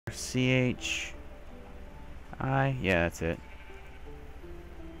C-H-I? Yeah, that's it.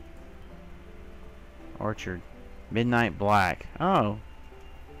 Orchard. Midnight Black. Oh.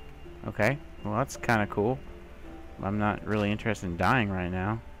 Okay. Well, that's kind of cool. I'm not really interested in dying right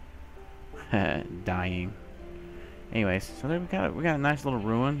now. Dying. Anyways, so there we got a nice little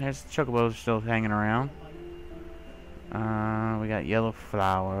ruin. There's chocobos still hanging around. We got yellow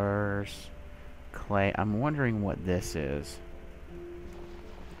flowers. Clay. I'm wondering what this is.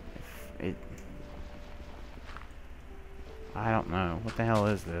 I don't know. What the hell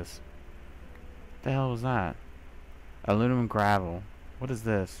is this? What the hell was that? Aluminum gravel. What is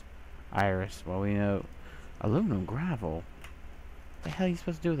this? Iris. Well, we know aluminum gravel. What the hell are you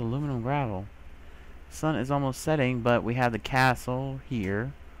supposed to do with aluminum gravel? Sun is almost setting, but we have the castle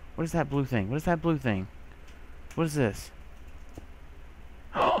here. What is that blue thing? What is that blue thing? What is this?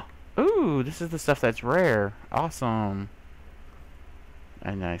 Ooh, this is the stuff that's rare. Awesome.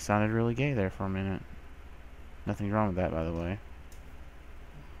 And I sounded really gay there for a minute. Nothing wrong with that, by the way.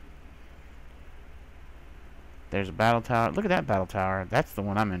 There's a battle tower. Look at that battle tower. That's the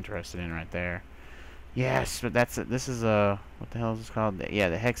one I'm interested in right there. Yes, but that's it. This is a what the hell is this called? Yeah,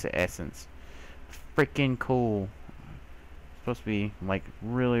 the Hexxit essence. Freaking cool. It's supposed to be like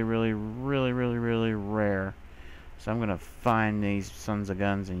really rare. So I'm gonna find these sons of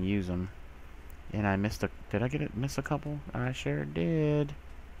guns and use them. And I missed a. Did I miss a couple? I sure did.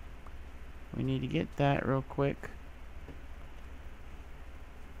 We need to get that real quick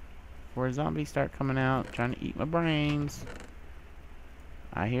before zombies start coming out trying to eat my brains.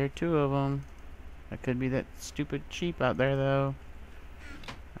 I hear 2 of them. That could be that stupid sheep out there, though.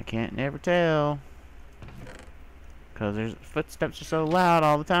 I can't never tell. Because their footsteps are so loud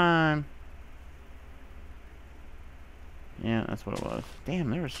all the time. Yeah, that's what it was.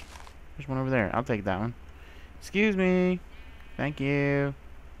 Damn, there's one over there. I'll take that one. Excuse me. Thank you.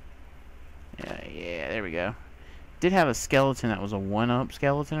 Yeah, there we go. Did have a skeleton that was a 1-up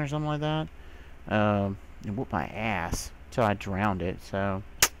skeleton or something like that. It whooped my ass until I drowned it, so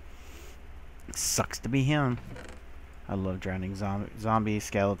sucks to be him. I love drowning zombies,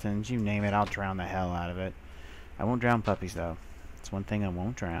 skeletons, you name it, I'll drown the hell out of it. I won't drown puppies, though. It's one thing I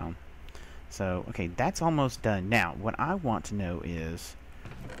won't drown. So, okay, that's almost done. Now, what I want to know is,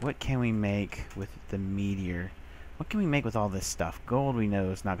 what can we make with the meteor? What can we make with all this stuff? Gold, we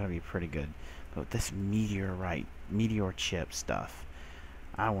know, is not going to be pretty good. But with this meteor chip stuff,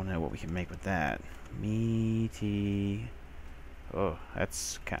 I want to know what we can make with that. Oh,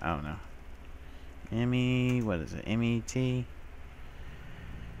 that's kind of, I don't know. What is it? MET?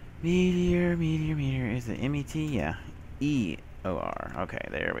 Meteor. Is it MET? Yeah. EOR. Okay,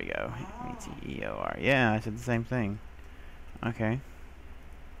 there we go. METEOR. Yeah, I said the same thing. Okay.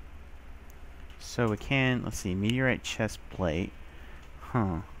 So we can, let's see, meteorite chest plate.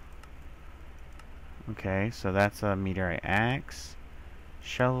 Huh. Okay, so that's a meteorite axe.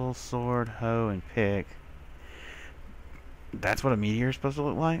 Shovel, sword, hoe, and pick. That's what a meteor is supposed to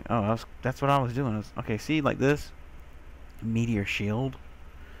look like? Oh, that's what I was doing. Okay, see, like this. Meteor shield.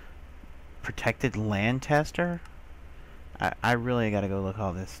 Protected land tester. I really gotta go look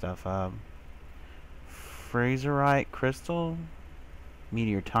all this stuff up. Fraserite crystal.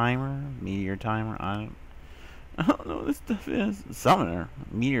 Meteor timer. I don't know what this stuff is. Summoner.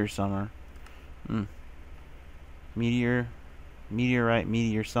 Meteor summoner. Meteorite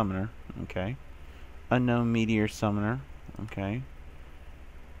meteor summoner. Okay. Unknown meteor summoner. Okay.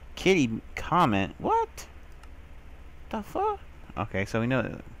 Kitty comment. What? The fuck? Okay, so we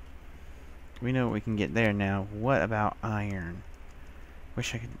know what we can get there now. What about iron?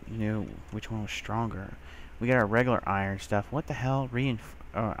 Wish I could know which one was stronger. We got our regular iron stuff. What the hell?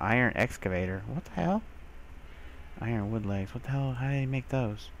 Iron excavator. What the hell? Iron wood legs. What the hell? How do they make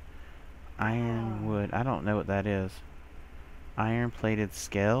those? Iron wood. I don't know what that is. Iron plated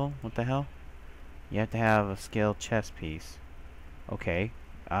scale. What the hell? You have to have a scale chest piece. Okay.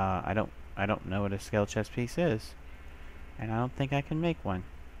 I don't know what a scale chest piece is, and I don't think I can make one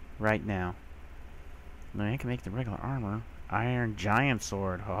right now. No, I can make the regular armor. Iron giant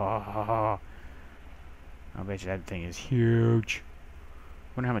sword. Oh, I bet you that thing is huge.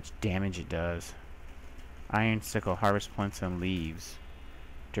 Wonder how much damage it does. Iron sickle, harvest plants and leaves.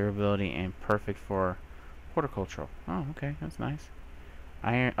 Durability and perfect for horticultural. Oh, okay, that's nice.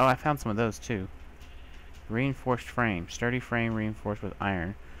 Iron. Oh, I found some of those too. Reinforced frame, sturdy frame reinforced with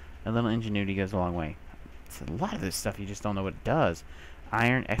iron. A little ingenuity goes a long way. It's a lot of this stuff you just don't know what it does.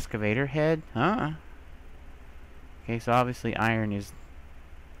 Iron excavator head, huh? Okay, so obviously iron is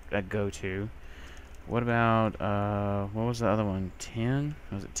a go-to. What about what was the other one? Tin?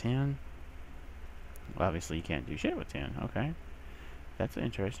 Was it tin? Well, obviously you can't do shit with tin. Okay. That's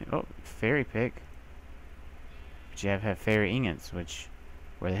interesting. Oh, fairy pick. But you have fairy ingots, which...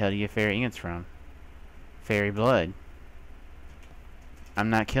 Where the hell do you get fairy ingots from? Fairy blood.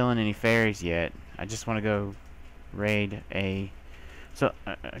 I'm not killing any fairies yet. I just want to go raid a... So,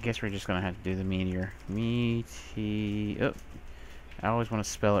 I guess we're just going to have to do the meteor. Oh, I always want to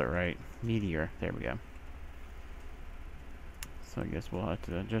spell it right. Meteor. There we go. So I guess we'll have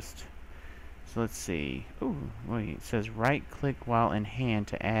to just... So let's see. Ooh, wait. It says right-click while in hand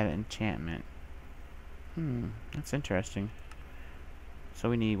to add enchantment. That's interesting. So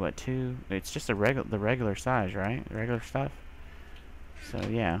we need, what, 2? It's just the regular size, right? The regular stuff? So,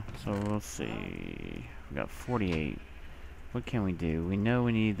 yeah. So, we'll see. We got 48. What can we do? We know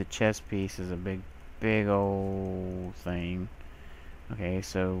we need the chest piece as a big old thing. Okay,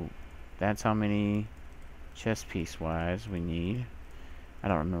 so that's how many chest piece-wise we need. I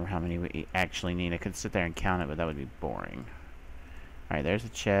don't remember how many we actually need. I could sit there and count it, but that would be boring. Alright, there's the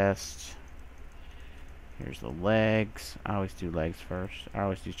chest. Here's the legs. I always do legs first. I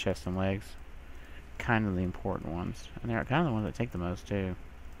always do chest and legs. Kind of the important ones. And they're kind of the ones that take the most, too.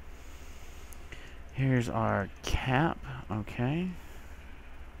 Here's our cap. Okay.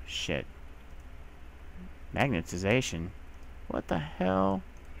 Shit. Magnetization. What the hell?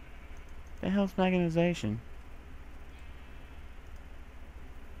 The hell's magnetization?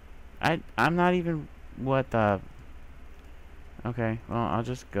 I'm not even... What the... Okay, well, I'll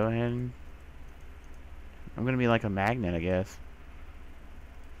just go ahead and... I'm gonna be like a magnet, I guess.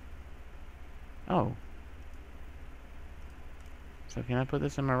 Oh. So can I put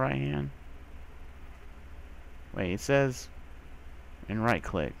this in my right hand? Wait, it says... And right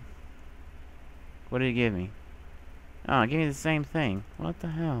click. What did it give me? Oh, it gave me the same thing. What the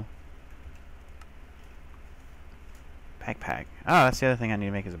hell? Backpack. Oh, that's the other thing I need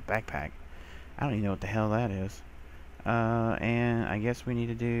to make is a backpack. I don't even know what the hell that is. And I guess we need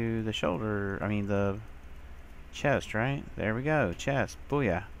to do the shoulder... I mean, the... chest, right? There we go. Chest.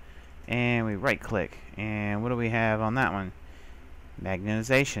 Booyah. And we right click. And what do we have on that one?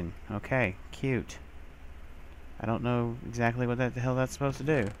 Magnetization. Okay. Cute. I don't know exactly what the hell that's supposed to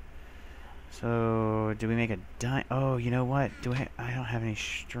do. So, do we make a oh, you know what? I don't have any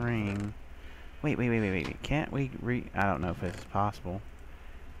string. Wait. Can't we I don't know if this is possible.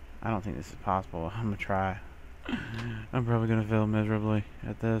 I don't think this is possible. I'm gonna try. I'm probably gonna fail miserably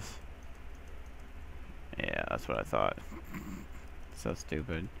at this. Yeah, that's what I thought. So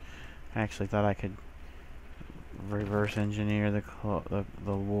stupid. I actually thought I could reverse engineer the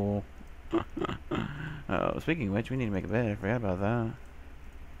wool. Oh, speaking of which, we need to make a bed. I forgot about that.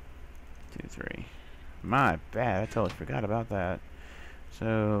 2, 3. My bad. I totally forgot about that.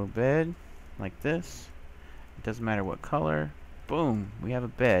 So, bed, like this. It doesn't matter what color. Boom. We have a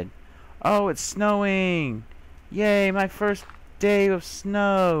bed. Oh, it's snowing! Yay, my first day of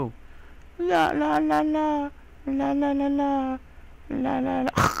snow! La la la la. La la la la. La la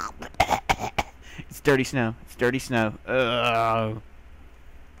la. It's dirty snow. It's dirty snow. Ugh.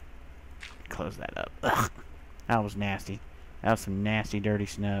 Close that up. Ugh. That was nasty. That was some nasty, dirty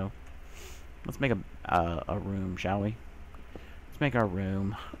snow. Let's make a room, shall we? Let's make our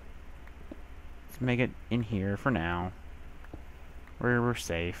room. Let's make it in here for now. Where we're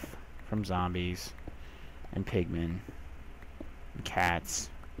safe from zombies and pigmen and cats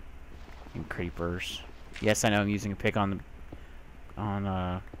and creepers. Yes, I know I'm using a pick on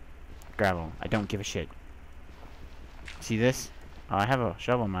gravel. I don't give a shit. See this? Oh, I have a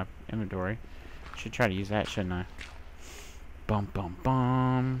shovel in my inventory. Should try to use that, shouldn't I? Bum bum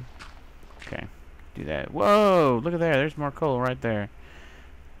bum. Okay, do that. Whoa! Look at there. There's more coal right there.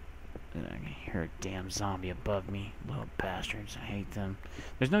 I can hear a damn zombie above me. Little bastards. I hate them.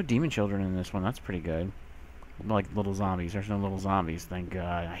 There's no demon children in this one. That's pretty good. Like little zombies. There's no little zombies. Thank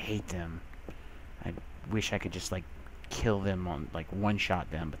God. I hate them. I wish I could just like kill them on like one-shot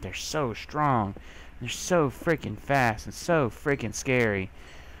them, but they're so strong. They're so freaking fast and so freaking scary.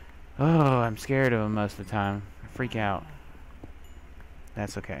 Oh, I'm scared of them most of the time. I freak out.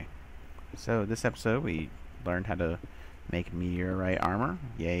 That's okay. So this episode we learned how to make meteorite armor.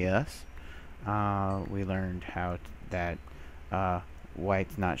 Yay us. We learned how that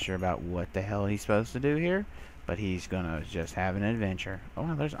White's not sure about what the hell he's supposed to do here, but he's gonna just have an adventure. Oh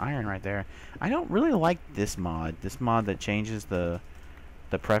wow, there's iron right there. I don't really like this mod. This mod that changes the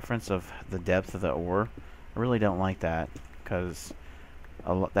preference of the depth of the ore. I really don't like that, because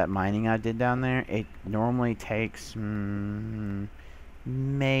that mining I did down there, it normally takes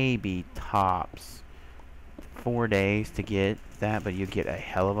maybe tops 4 days to get that, but you get a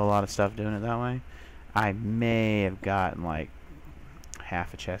hell of a lot of stuff doing it that way. I may have gotten like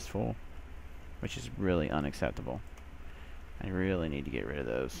half a chest full, which is really unacceptable. I really need to get rid of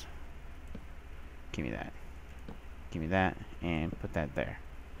those. Give me that. Give me that, and put that there.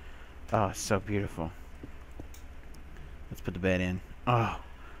 Oh, it's so beautiful. Let's put the bed in. Oh,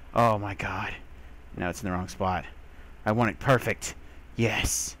 oh my God. No, it's in the wrong spot. I want it perfect.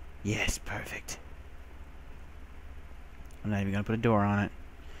 Yes, yes, perfect. I'm not even gonna put a door on it.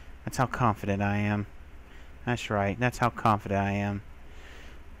 That's how confident I am. That's right. That's how confident I am.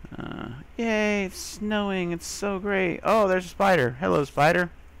 Yay, it's snowing. It's so great. Oh, there's a spider. Hello, spider.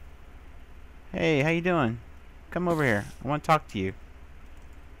 Hey, how you doing? Come over here. I want to talk to you.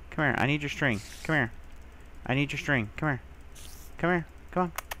 Come here. I need your string. Come here. I need your string. Come here. Come here. Come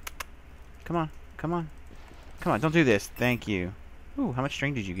on. Come on. Come on. Come on. Don't do this. Thank you. Ooh, how much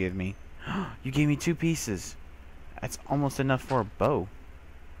string did you give me? You gave me 2 pieces. That's almost enough for a bow.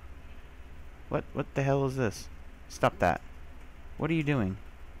 What the hell is this? Stop that. What are you doing?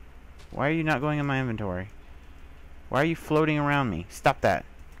 Why are you not going in my inventory? Why are you floating around me? Stop that.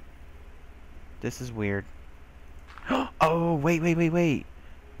 This is weird. Oh, wait.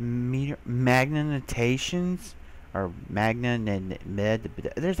 Magnetations? Or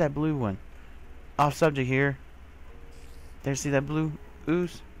there's that blue one. Off subject here. See that blue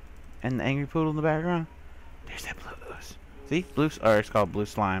ooze? And the angry poodle in the background? There's that blue ooze. See? Or it's called blue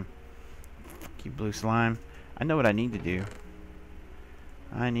slime. Fuck you, blue slime. I know what I need to do.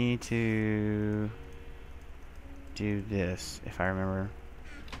 I need to do this, if I remember.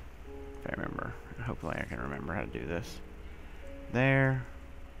 Hopefully I can remember how to do this. There.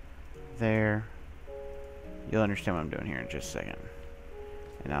 You'll understand what I'm doing here in just a second.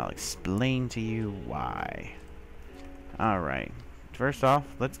 And I'll explain to you why. Alright. First off,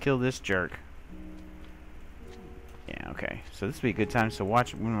 let's kill this jerk. Yeah, okay. So this would be a good time to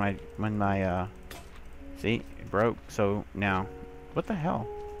watch when my see, it broke. So now, what the hell?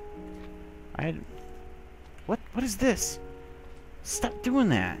 What is this? Stop doing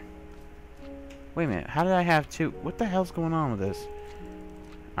that. Wait a minute. How did I have 2? What the hell's going on with this?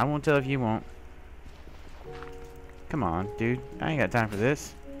 I won't tell if you won't. Come on, dude. I ain't got time for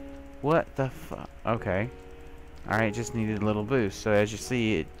this. What the fuck? Okay. Alright, just needed a little boost. So as you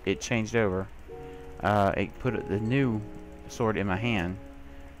see, it changed over. It put the new sword in my hand.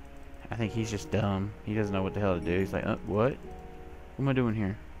 I think he's just dumb. He doesn't know what the hell to do. He's like, what? What am I doing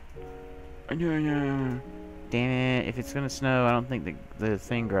here? Damn it. If it's gonna snow, I don't think the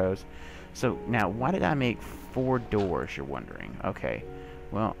thing grows. So, now, why did I make 4 doors, you're wondering? Okay.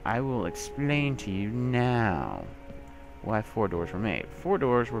 Well, I will explain to you now why 4 doors were made. 4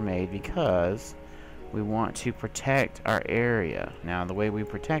 doors were made because we want to protect our area. Now, the way we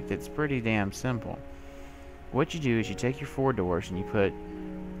protect it's pretty damn simple. What you do is you take your 4 doors and you put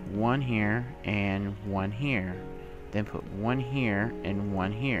 1 here and 1 here. Then put 1 here and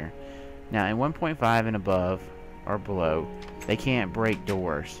 1 here. Now, in 1.5 and above, or below, they can't break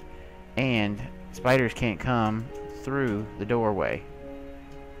doors. And spiders can't come through the doorway.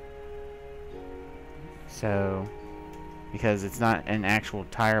 So, because it's not an actual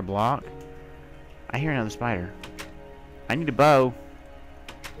tire block. I hear another spider. I need a bow.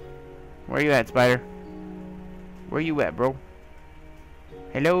 Where you at, spider? Where you at, bro?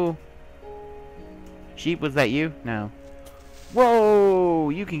 Hello? Sheep, was that you? No. Whoa!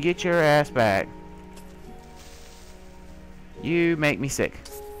 You can get your ass back. You make me sick.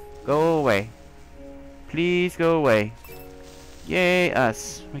 Go away. Please go away. Yay,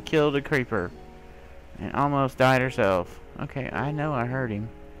 us. We killed a creeper. And almost died herself. Okay, I know I heard him.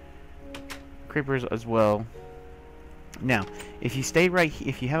 Creepers as well. Now, if you stay right,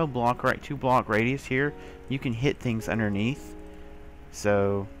 if you have a block, right, 2 block radius here, you can hit things underneath.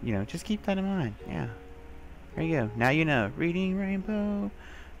 So, you know, just keep that in mind. Yeah. There you go. Now you know. Reading Rainbow.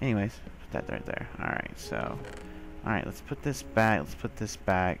 Anyways, put that right there. Alright, so. Alright, let's put this back. Let's put this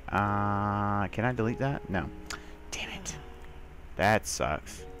back. Can I delete that? No. Damn it. That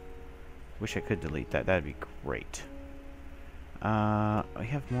sucks. Wish I could delete that. That'd be great. We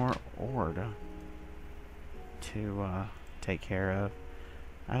have more ore to take care of.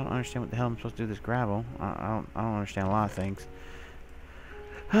 I don't understand what the hell I'm supposed to do with this gravel. I don't understand a lot of things.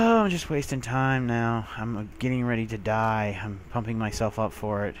 Oh, I'm just wasting time now. I'm getting ready to die. I'm pumping myself up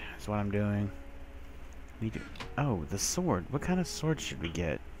for it. That's what I'm doing. Oh, the sword. What kind of sword should we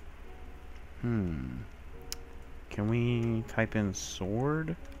get? Can we type in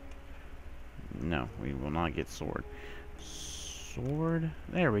sword? No, we will not get sword. Sword?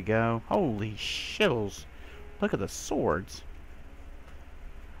 There we go. Holy shittles. Look at the swords.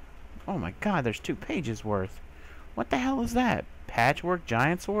 Oh my god, there's 2 pages worth. What the hell is that? Patchwork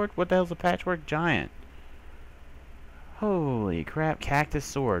giant sword? What the hell's a patchwork giant? Holy crap, cactus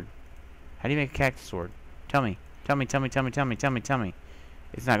sword. How do you make a cactus sword? Tell me. Tell me, tell me, tell me, tell me, tell me, tell me.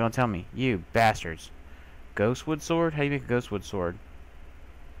 It's not gonna tell me. You bastards. Ghostwood sword? How do you make a ghostwood sword?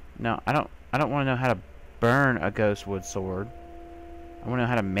 No, I don't want to know how to burn a ghostwood sword. I want to know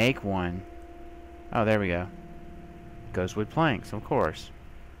how to make one. Oh, there we go. Ghostwood planks, of course.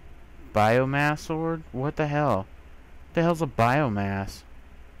 Biomass sword? What the hell? What the hell's a biomass?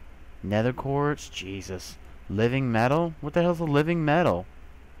 Nether quartz? Jesus. Living metal? What the hell's a living metal?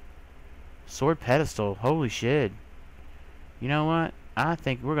 Sword pedestal? Holy shit. You know what? I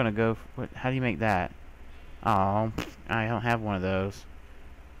think we're gonna go. How do you make that? Oh, I don't have one of those.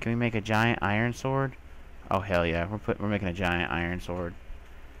 Can we make a giant iron sword? Oh hell yeah! We're making a giant iron sword.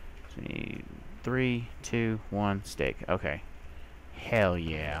 So we need 3, 2, 1, stick. Okay. Hell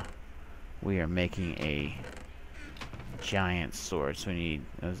yeah! We are making a giant sword. So we need,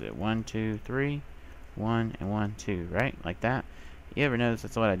 what is it? 1, 2, 3, 1 and 1, 2, right? Like that. You ever notice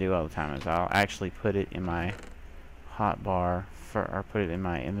that's what I do all the time? Is I'll actually put it in my hotbar or put it in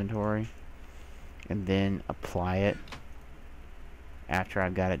my inventory, and then apply it after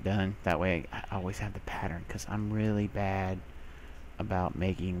I've got it done. That way I always have the pattern, because I'm really bad about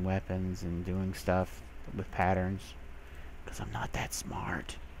making weapons and doing stuff with patterns, because I'm not that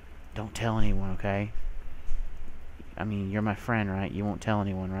smart. Don't tell anyone, okay? I mean, you're my friend, right? You won't tell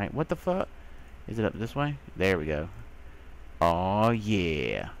anyone, right? What the fuck? Is it up this way? There we go. Oh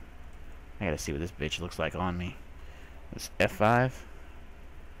yeah. I gotta see what this bitch looks like on me. It's F5.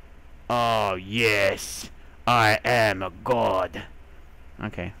 Oh yes, I am a god.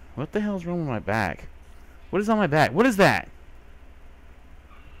 Okay, what the hell's wrong with my back? What is on my back? What is that?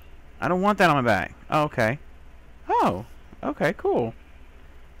 I don't want that on my back. Oh, okay. Oh, okay, cool.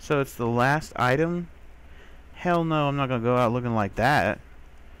 So it's the last item? Hell no, I'm not gonna go out looking like that.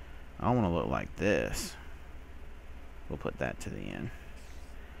 I want to look like this. We'll put that to the end.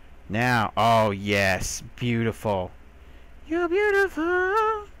 Now, oh yes, beautiful. You're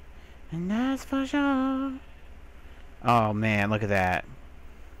beautiful, and that's for sure. Oh man, look at that.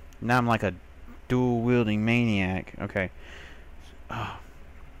 Now I'm like a dual-wielding maniac. Okay. Oh.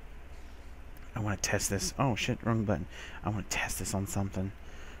 I want to test this. Oh shit, wrong button. I want to test this on something.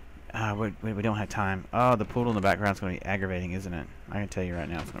 We don't have time. Oh, the poodle in the background's going to be aggravating, isn't it? I can tell you right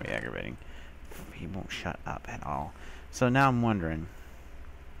now it's going to be aggravating. He won't shut up at all. So now I'm wondering,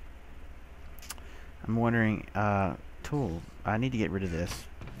 tool, I need to get rid of this,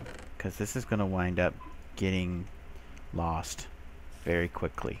 because this is going to wind up getting lost very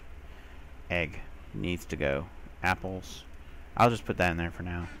quickly. Egg needs to go. Apples, I'll just put that in there for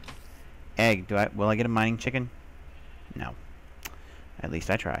now. Egg, will I get a mining chicken? No. At least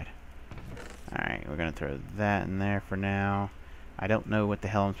I tried. Alright, we're going to throw that in there for now. I don't know what the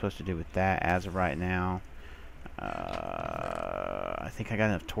hell I'm supposed to do with that as of right now. I think I got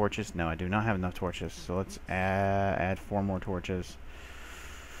enough torches. No, I do not have enough torches. So let's add 4 more torches.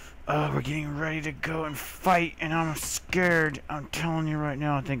 We're getting ready to go and fight, and I'm scared. I'm telling you right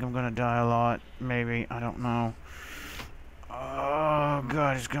now, I think I'm going to die a lot. Maybe. I don't know. Oh,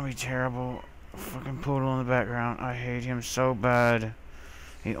 God, it's going to be terrible. Fucking poodle in the background. I hate him so bad.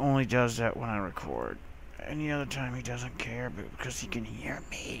 He only does that when I record. Any other time he doesn't care, because he can hear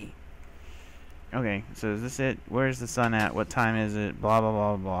me. Okay, so is this it? Where's the sun at? What time is it? Blah, blah,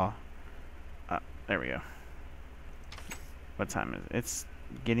 blah, blah. There we go. What time is it? It's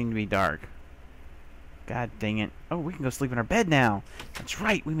getting to be dark. God dang it. Oh, we can go sleep in our bed now. That's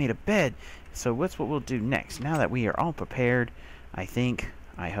right, we made a bed. So what's what we'll do next? Now that we are all prepared, I think,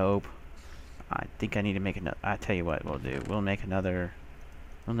 I hope, I think I need to make another, I tell you what we'll do. We'll make another,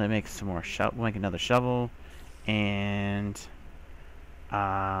 we'll make some more shovel, we'll make another shovel, and,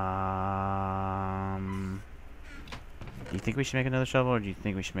 do you think we should make another shovel, or do you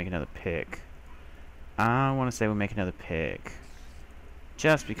think we should make another pick? I want to say we'll make another pick.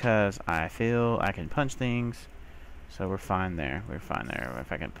 Just because I feel I can punch things. So we're fine there. We're fine there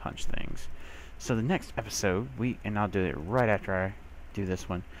if I can punch things. So the next episode, and I'll do it right after I do this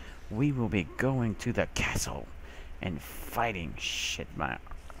one, we will be going to the castle and fighting. Shit, my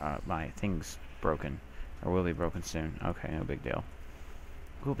thing's broken. Or will be broken soon. Okay, no big deal.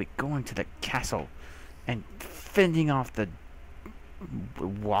 We'll be going to the castle and fending off the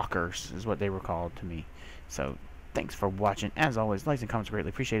walkers, is what they were called to me. So thanks for watching. As always, likes and comments are greatly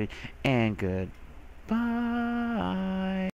appreciated. And goodbye.